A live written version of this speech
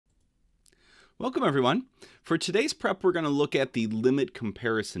Welcome everyone. For today's prep, we're going to look at the limit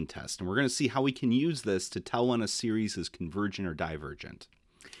comparison test, and we're going to see how we can use this to tell when a series is convergent or divergent.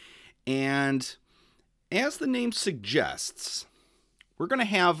 And as the name suggests, we're going to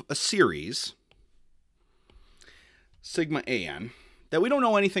have a series, sigma an, that we don't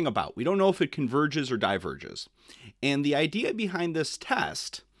know anything about. We don't know if it converges or diverges. And the idea behind this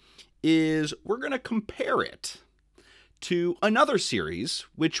test is we're going to compare it to another series,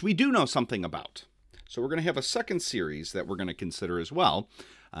 which we do know something about. So we're going to have a second series that we're going to consider as well.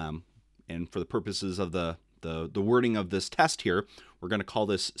 And for the purposes of the wording of this test here, we're going to call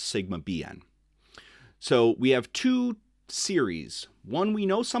this sigma bn. So we have two series, one we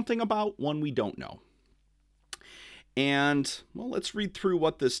know something about, one we don't know. And, well, let's read through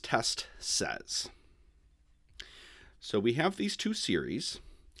what this test says. So we have these two series,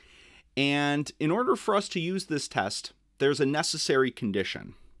 and in order for us to use this test, there's a necessary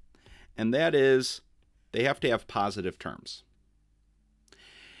condition, and that is they have to have positive terms.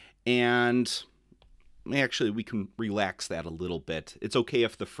 And actually, we can relax that a little bit. It's okay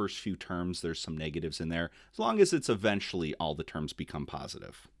if the first few terms, there's some negatives in there, as long as it's eventually all the terms become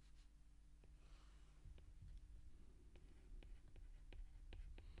positive.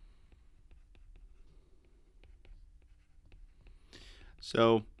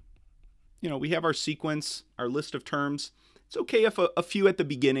 So, we have our sequence, our list of terms. It's okay if a few at the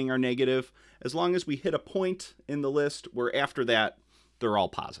beginning are negative, as long as we hit a point in the list where after that, they're all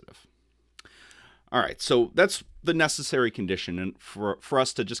positive. All right, so that's the necessary condition and for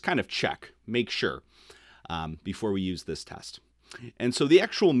us to just kind of check, make sure before we use this test. And so the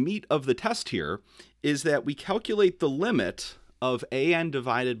actual meat of the test here is that we calculate the limit of an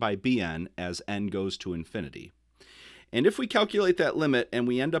divided by bn as n goes to infinity. And if we calculate that limit and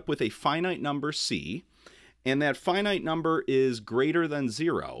we end up with a finite number c, and that finite number is greater than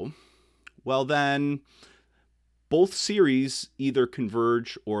 0, well then both series either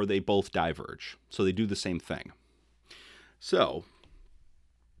converge or they both diverge. So they do the same thing. So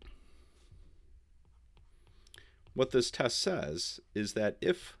what this test says is that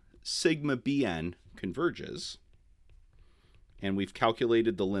if sigma bn converges, and we've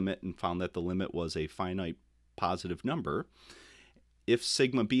calculated the limit and found that the limit was a finite positive number, if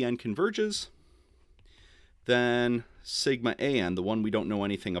sigma bn converges, then sigma an, the one we don't know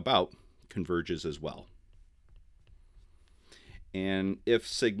anything about, converges as well. And if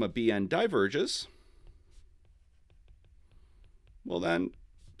sigma bn diverges, well then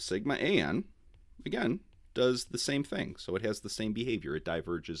sigma an, again, does the same thing. So it has the same behavior. It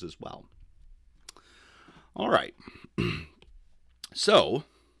diverges as well. All right. So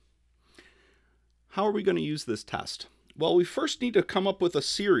how are we going to use this test? Well, we first need to come up with a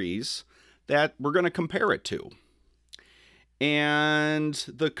series that we're going to compare it to. And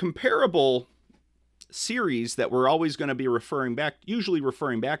the comparable series that we're always going to be usually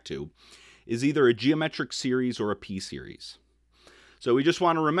referring back to, is either a geometric series or a p-series. So we just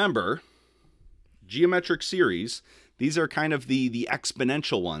want to remember, geometric series, these are kind of the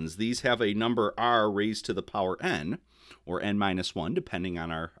exponential ones. These have a number r raised to the power n, or n minus 1, depending on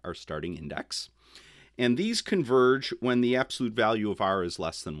our starting index. And these converge when the absolute value of r is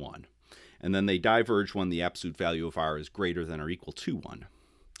less than 1. And then they diverge when the absolute value of r is greater than or equal to 1.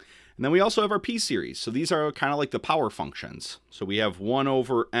 And then we also have our p-series. So these are kind of like the power functions. So we have 1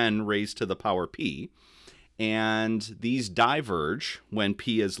 over n raised to the power p. And these diverge when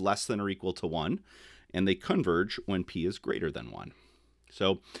p is less than or equal to 1. And they converge when p is greater than 1.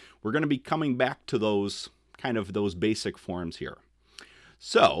 So we're going to be coming back to those basic forms here.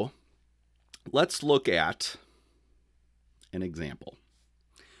 So let's look at an example.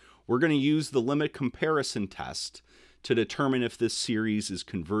 We're going to use the limit comparison test to determine if this series is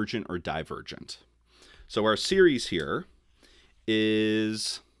convergent or divergent. So our series here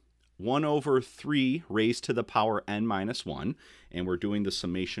is 1 over 3 raised to the power n minus 1, and we're doing the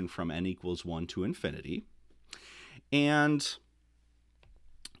summation from n equals 1 to infinity. And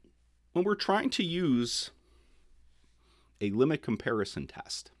when we're trying to use a limit comparison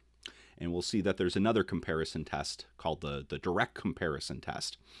test, and we'll see that there's another comparison test called the direct comparison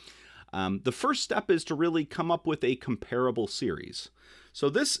test. The first step is to really come up with a comparable series. So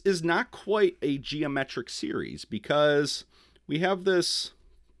this is not quite a geometric series because we have this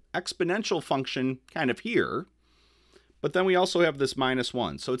exponential function kind of here, but then we also have this minus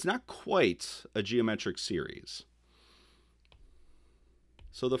 1. So it's not quite a geometric series.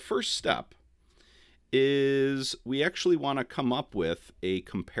 So the first step is we actually want to come up with a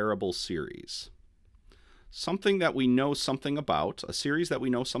comparable series. Something that we know something about, a series that we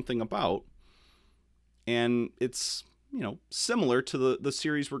know something about, and it's, similar to the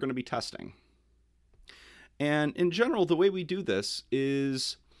series we're going to be testing. And in general, the way we do this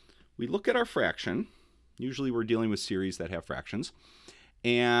is we look at our fraction. Usually we're dealing with series that have fractions.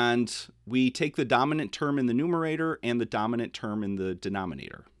 And we take the dominant term in the numerator and the dominant term in the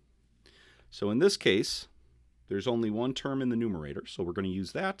denominator. So in this case, there's only one term in the numerator, so we're going to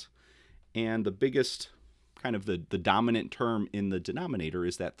use that. And the biggest, kind of the dominant term in the denominator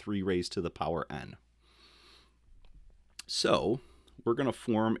is that 3 raised to the power n. So we're going to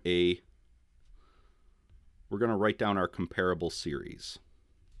write down our comparable series.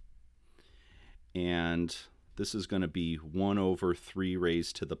 And this is going to be 1 over 3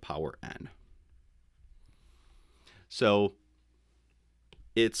 raised to the power n. So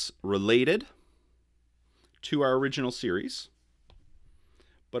it's related to our original series.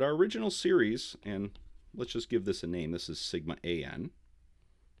 But our original series, and let's just give this a name. This is sigma an.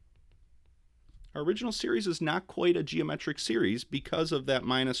 Our original series is not quite a geometric series because of that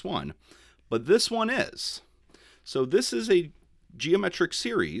 -1. But this one is. So this is a geometric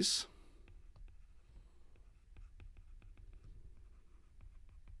series.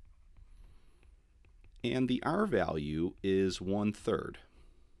 And the r value is 1/3.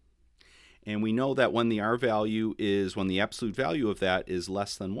 And we know that when the r value is, when the absolute value of that is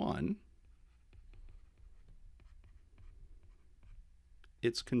less than 1,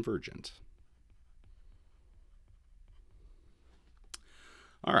 it's convergent.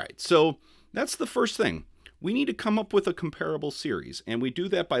 All right, so that's the first thing. We need to come up with a comparable series, and we do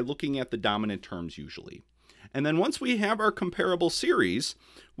that by looking at the dominant terms usually. And then once we have our comparable series,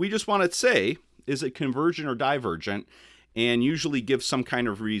 we just want to say, is it convergent or divergent, and usually give some kind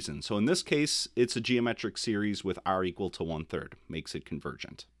of reason. So in this case, it's a geometric series with r equal to 1/3, makes it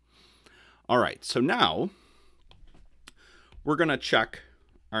convergent. All right, so now we're going to check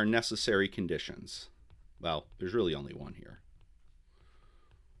our necessary conditions. Well, there's really only one here.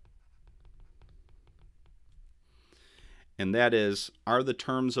 And that is, are the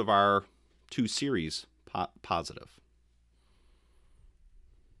terms of our two series positive?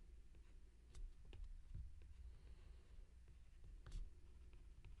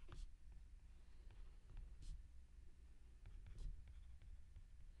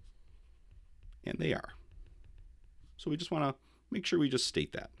 And they are. So we just want to make sure we just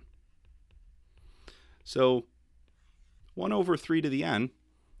state that. So 1 over 3 to the n,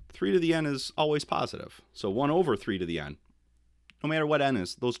 3 to the n is always positive. So 1 over 3 to the n, no matter what n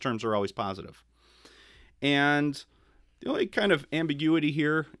is, those terms are always positive. And the only kind of ambiguity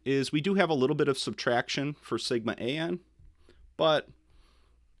here is we do have a little bit of subtraction for sigma an, but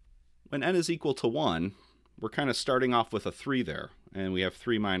when n is equal to 1, we're kind of starting off with a 3 there, and we have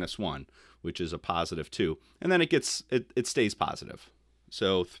 3 minus 1, which is a positive 2. And then it stays positive.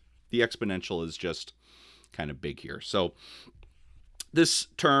 So the exponential is just kind of big here. So this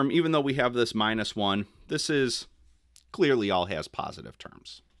term, even though we have this -1, this is clearly all has positive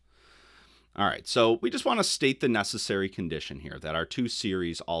terms. All right, so we just want to state the necessary condition here, that our two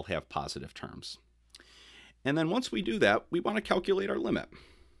series all have positive terms. And then once we do that, we want to calculate our limit.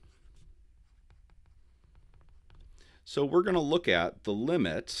 So we're going to look at the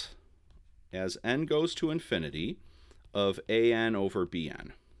limit as n goes to infinity of an over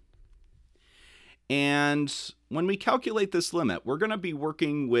bn. And when we calculate this limit, we're going to be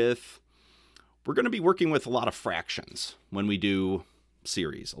working with a lot of fractions when we do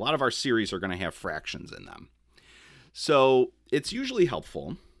series. A lot of our series are going to have fractions in them. So it's usually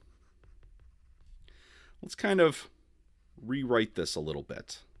helpful. Let's kind of rewrite this a little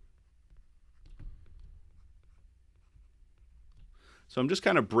bit. So I'm just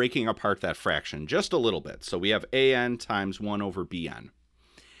kind of breaking apart that fraction just a little bit. So we have an times 1 over bn.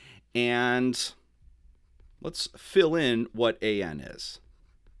 And let's fill in what an is.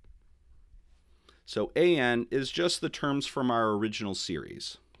 So an is just the terms from our original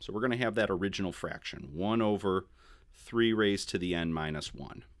series. So we're going to have that original fraction, 1 over 3 raised to the n minus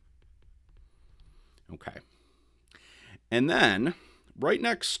 1. Okay. And then right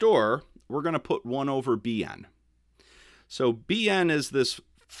next door, we're going to put 1 over bn. So bn is this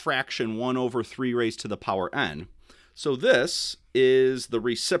fraction 1 over 3 raised to the power n. So this is the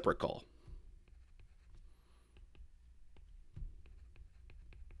reciprocal.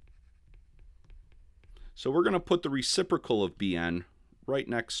 So we're going to put the reciprocal of bn right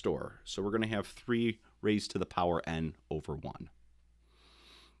next door. So we're going to have 3 raised to the power n over 1.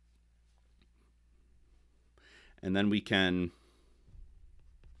 And then we can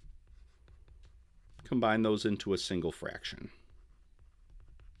combine those into a single fraction.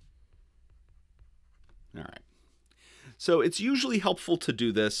 All right. So it's usually helpful to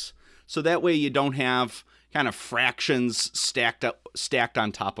do this So that way you don't have kind of fractions stacked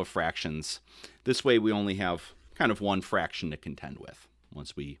on top of fractions. This way we only have kind of one fraction to contend with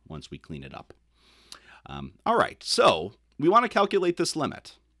once we clean it up. All right, so we want to calculate this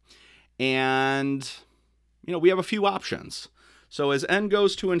limit. And, we have a few options. So as n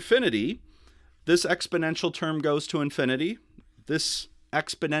goes to infinity, this exponential term goes to infinity. This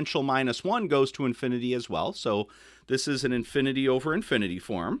exponential minus 1 goes to infinity as well. So this is an infinity over infinity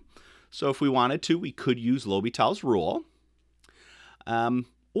form. So if we wanted to, we could use L'Hopital's rule.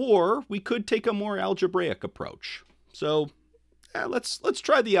 Or we could take a more algebraic approach. So let's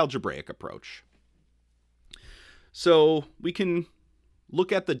try the algebraic approach. So we can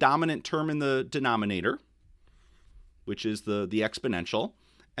look at the dominant term in the denominator, which is the exponential,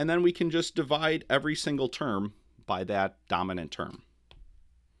 and then we can just divide every single term by that dominant term.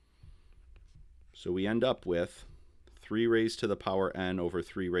 So we end up with 3 raised to the power n over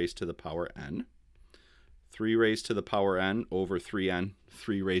 3 raised to the power n, 3 raised to the power n over 3n,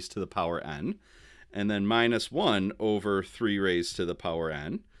 3 raised to the power n, and then minus 1 over 3 raised to the power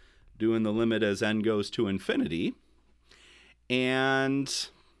n, doing the limit as n goes to infinity. And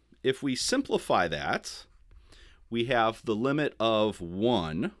if we simplify that, we have the limit of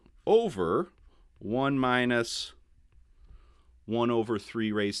 1 over 1 minus 1 over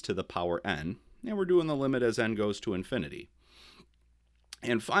 3 raised to the power n. And we're doing the limit as n goes to infinity.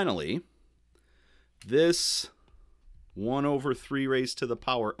 And finally, this 1 over 3 raised to the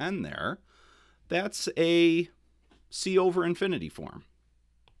power n there, that's a c over infinity form.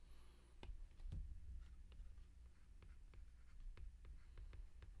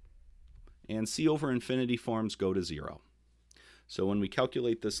 And c over infinity forms go to 0. So when we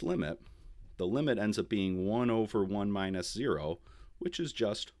calculate this limit, the limit ends up being 1 over 1 minus 0, which is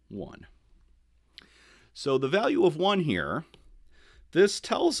just 1. So the value of 1 here, this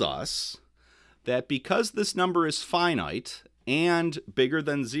tells us that because this number is finite and bigger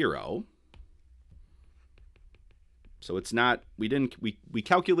than 0, so it's not, we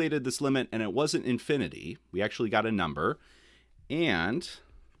calculated this limit and it wasn't infinity. We actually got a number, and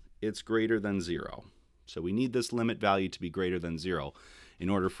it's greater than 0. So we need this limit value to be greater than 0 in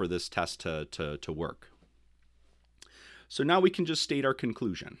order for this test to work. So now we can just state our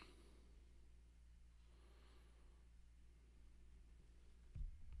conclusion.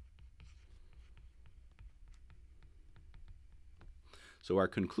 So our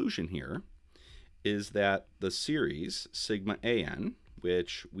conclusion here is that the series sigma an,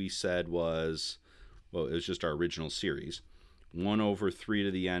 which we said was, well, it was just our original series, 1 over 3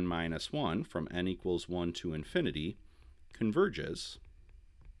 to the n minus 1 from n equals 1 to infinity, converges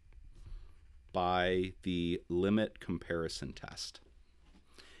by the limit comparison test.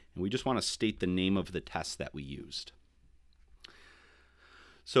 And we just want to state the name of the test that we used.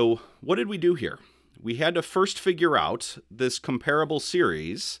 So what did we do here? We had to first figure out this comparable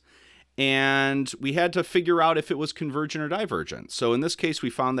series, and we had to figure out if it was convergent or divergent. So in this case, we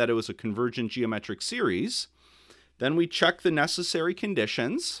found that it was a convergent geometric series. Then we checked the necessary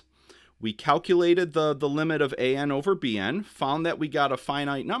conditions. We calculated the limit of an over bn, found that we got a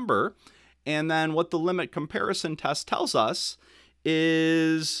finite number, and then what the limit comparison test tells us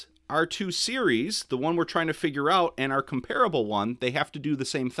is our two series, the one we're trying to figure out and our comparable one, they have to do the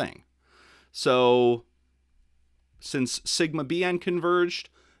same thing. So since sigma bn converged,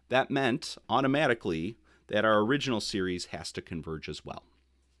 that meant automatically that our original series has to converge as well.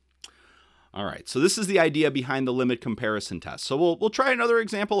 All right, so this is the idea behind the limit comparison test. So we'll try another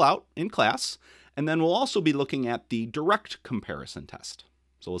example out in class, and then we'll also be looking at the direct comparison test.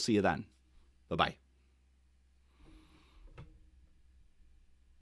 So we'll see you then. Bye-bye.